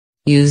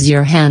Use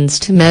your hands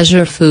to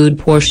measure food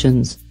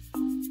portions.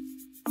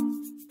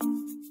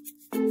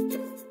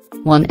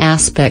 One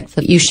aspect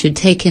that you should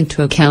take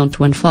into account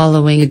when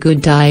following a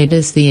good diet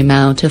is the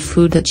amount of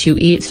food that you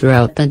eat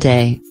throughout the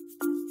day.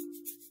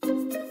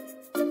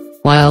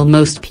 While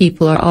most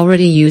people are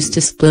already used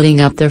to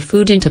splitting up their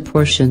food into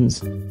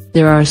portions,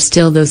 there are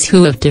still those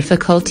who have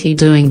difficulty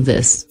doing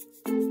this.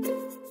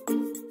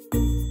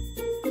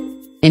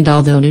 And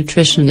although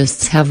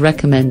nutritionists have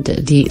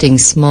recommended eating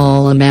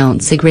small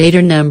amounts a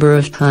greater number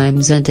of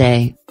times a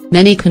day,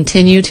 many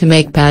continue to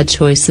make bad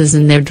choices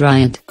in their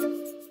diet.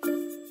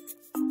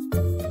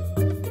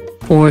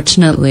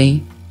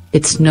 Fortunately,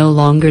 it's no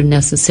longer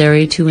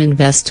necessary to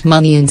invest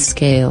money in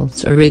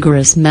scales or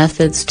rigorous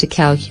methods to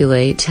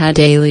calculate how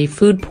daily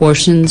food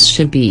portions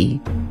should be.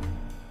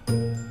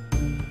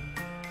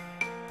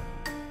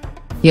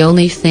 The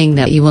only thing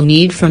that you will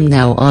need from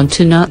now on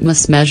to not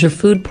mismeasure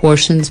food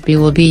portions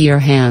will be your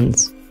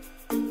hands.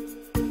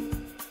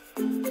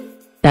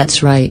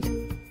 That's right.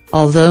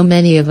 Although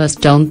many of us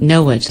don't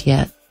know it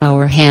yet,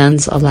 our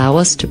hands allow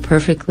us to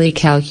perfectly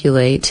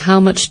calculate how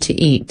much to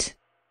eat.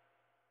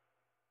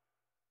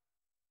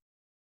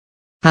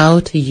 How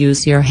to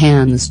use your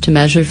hands to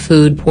measure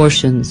food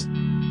portions.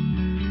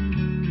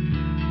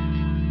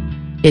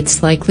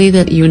 It's likely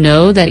that you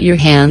know that your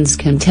hands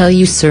can tell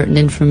you certain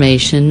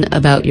information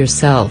about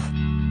yourself.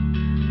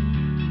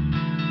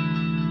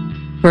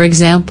 For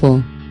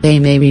example, they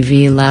may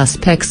reveal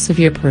aspects of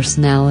your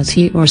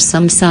personality or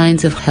some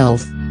signs of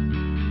health.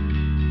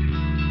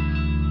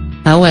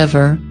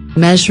 However,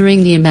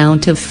 measuring the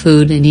amount of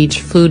food in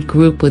each food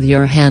group with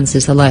your hands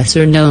is a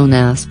lesser-known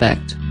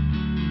aspect.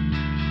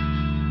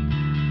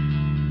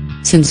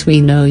 Since we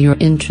know you're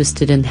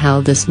interested in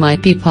how this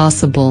might be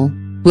possible,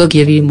 we'll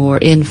give you more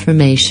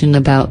information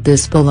about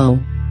this below.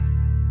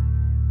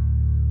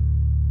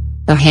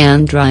 The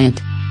hand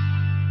diet.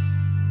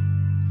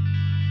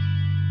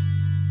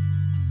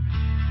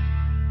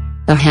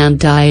 The hand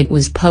diet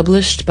was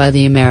published by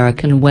the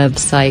American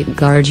website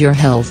Guard Your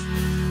Health.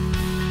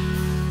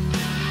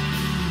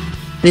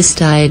 This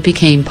diet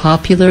became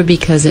popular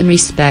because it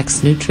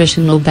respects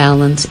nutritional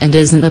balance and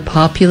isn't a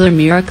popular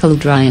miracle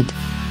diet.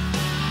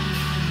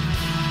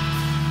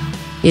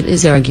 It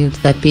is argued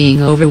that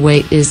being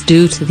overweight is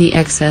due to the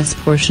excess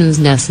portions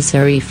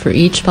necessary for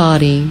each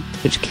body,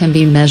 which can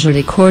be measured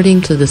according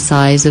to the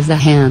size of the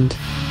hand.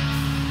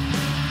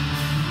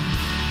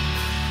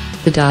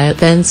 The diet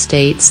then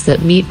states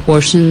that meat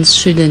portions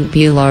shouldn't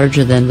be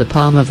larger than the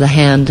palm of the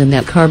hand and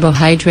that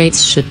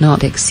carbohydrates should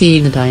not exceed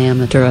the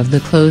diameter of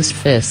the closed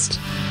fist.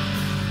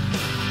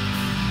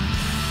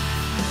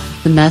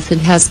 The method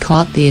has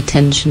caught the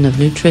attention of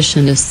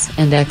nutritionists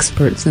and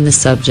experts in the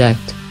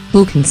subject,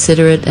 who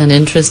consider it an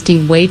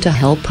interesting way to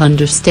help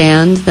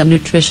understand that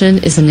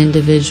nutrition is an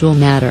individual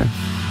matter.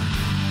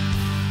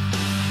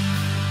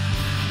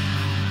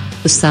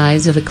 The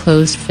size of a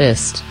closed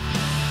fist.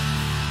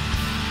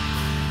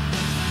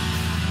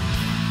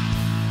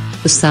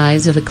 The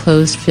size of a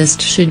closed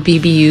fist should be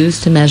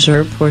used to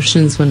measure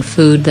portions when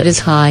food that is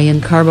high in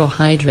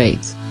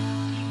carbohydrates.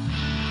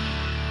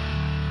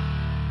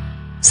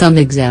 Some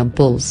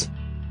examples: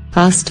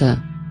 pasta,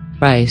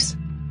 rice,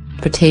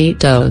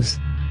 potatoes,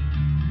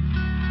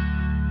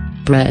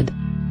 bread.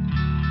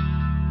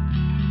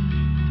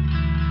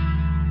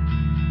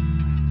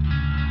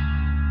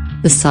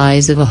 The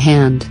size of a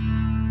hand.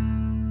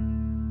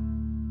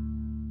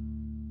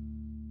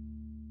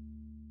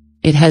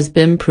 It has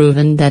been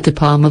proven that the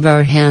palm of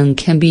our hand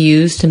can be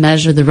used to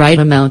measure the right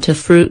amount of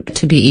fruit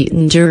to be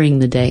eaten during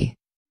the day.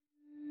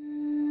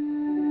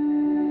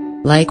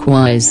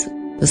 Likewise,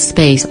 the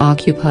space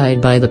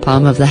occupied by the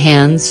palm of the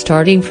hand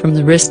starting from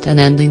the wrist and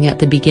ending at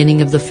the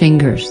beginning of the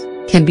fingers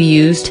can be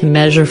used to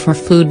measure for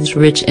foods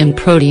rich in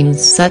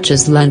proteins such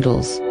as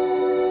lentils.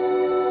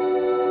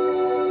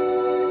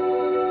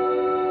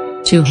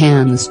 Two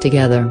hands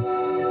together.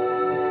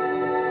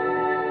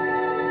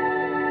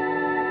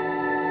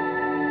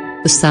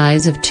 The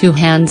size of two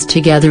hands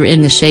together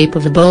in the shape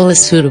of a bowl is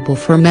suitable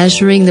for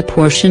measuring the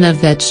portion of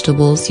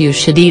vegetables you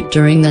should eat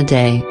during the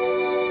day.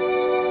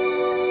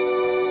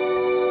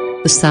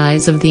 The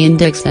size of the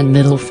index and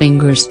middle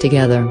fingers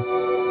together.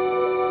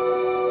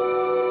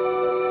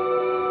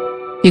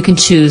 You can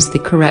choose the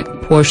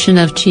correct portion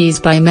of cheese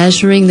by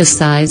measuring the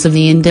size of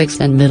the index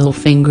and middle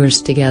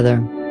fingers together.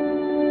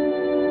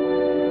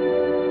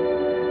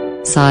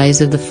 Size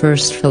of the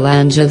first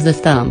phalange of the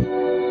thumb.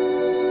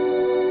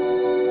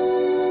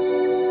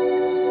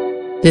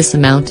 This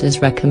amount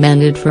is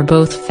recommended for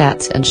both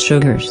fats and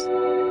sugars.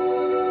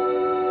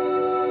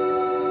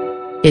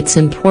 It's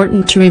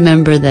important to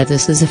remember that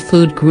this is a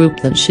food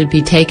group that should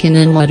be taken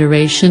in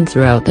moderation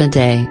throughout the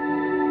day.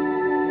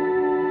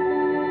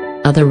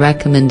 Other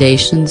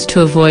recommendations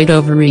to avoid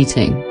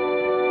overeating.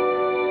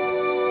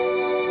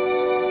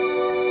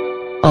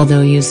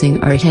 Although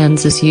using our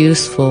hands is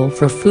useful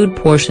for food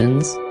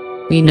portions,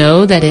 we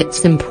know that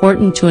it's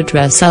important to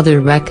address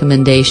other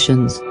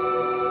recommendations.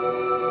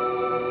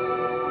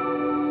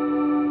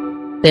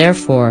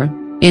 Therefore,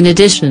 in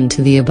addition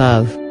to the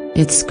above,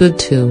 it's good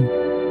to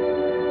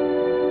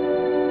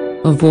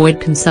Avoid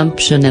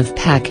consumption of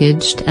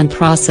packaged and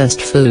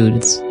processed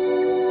foods.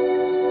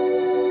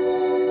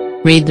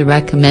 Read the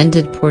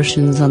recommended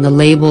portions on the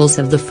labels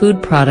of the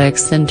food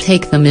products and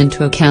take them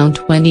into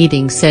account when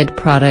eating said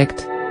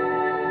product.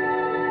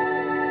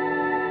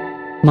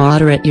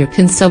 Moderate your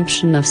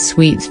consumption of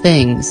sweet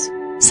things,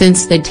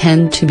 since they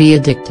tend to be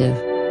addictive.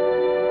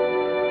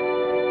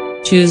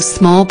 Choose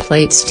small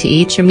plates to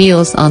eat your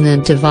meals on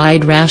and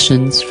divide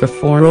rations for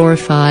 4 or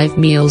 5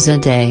 meals a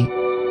day.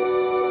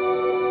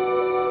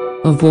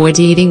 Avoid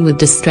eating with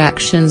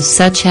distractions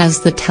such as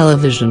the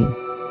television,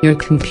 your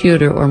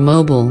computer or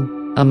mobile,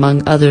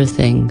 among other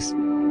things.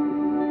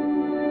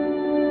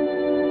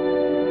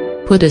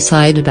 Put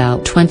aside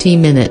about 20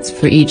 minutes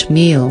for each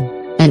meal,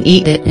 and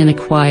eat it in a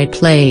quiet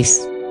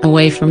place,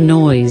 away from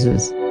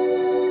noises.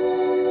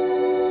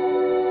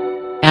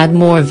 Add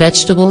more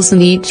vegetables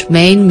in each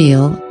main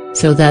meal,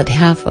 so that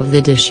half of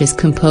the dish is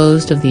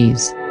composed of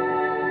these.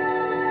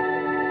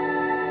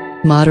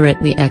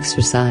 Moderately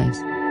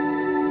exercise.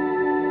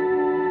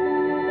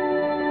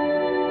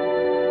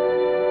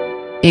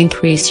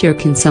 Increase your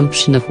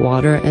consumption of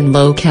water and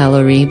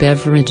low-calorie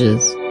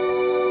beverages.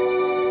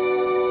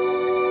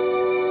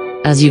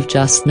 As you've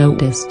just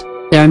noticed,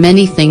 there are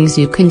many things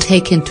you can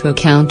take into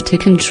account to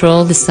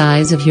control the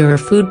size of your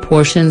food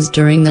portions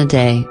during the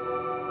day.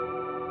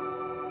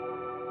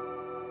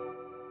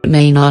 It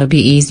may not be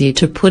easy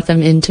to put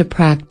them into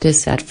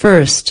practice at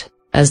first.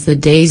 As the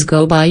days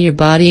go by, your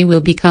body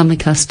will become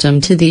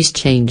accustomed to these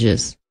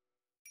changes.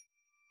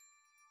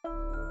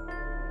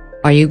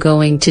 Are you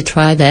going to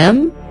try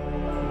them?